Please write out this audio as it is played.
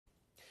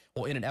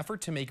Well, in an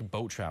effort to make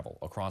boat travel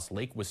across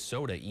Lake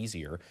Wissota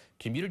easier,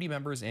 community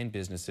members and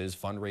businesses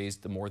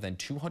fundraised more than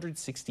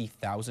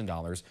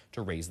 $260,000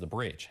 to raise the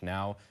bridge.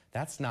 Now,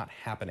 that's not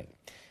happening.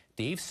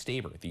 Dave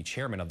Staber, the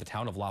chairman of the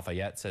town of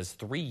Lafayette, says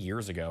 3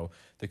 years ago,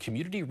 the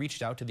community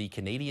reached out to the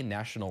Canadian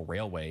National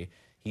Railway.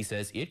 He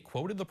says it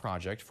quoted the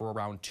project for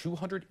around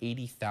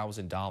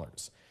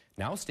 $280,000.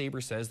 Now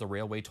Staber says the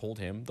railway told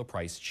him the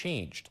price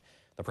changed.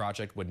 The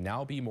project would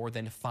now be more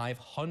than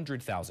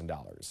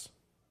 $500,000.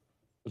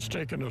 It's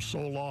taken us so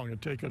long.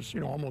 It took us,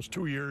 almost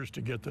 2 years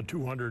to get the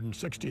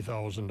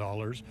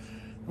 $260,000.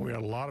 We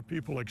had a lot of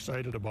people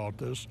excited about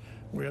this.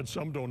 We had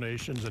some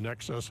donations in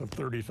excess of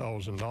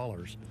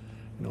 $30,000.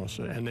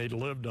 And they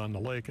lived on the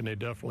lake, and they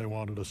definitely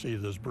wanted to see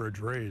this bridge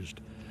raised.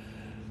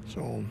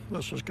 So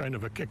this was kind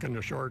of a kick in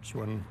the shorts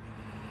when,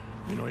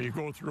 you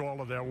go through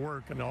all of that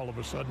work, and all of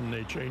a sudden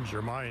they change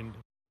their mind.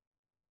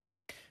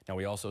 Now,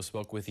 we also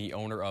spoke with the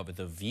owner of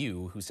The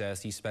View, who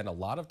says he spent a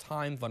lot of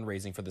time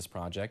fundraising for this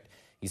project.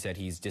 He said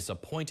he's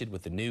disappointed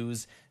with the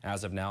news.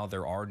 As of now,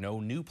 there are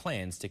no new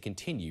plans to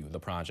continue the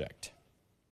project.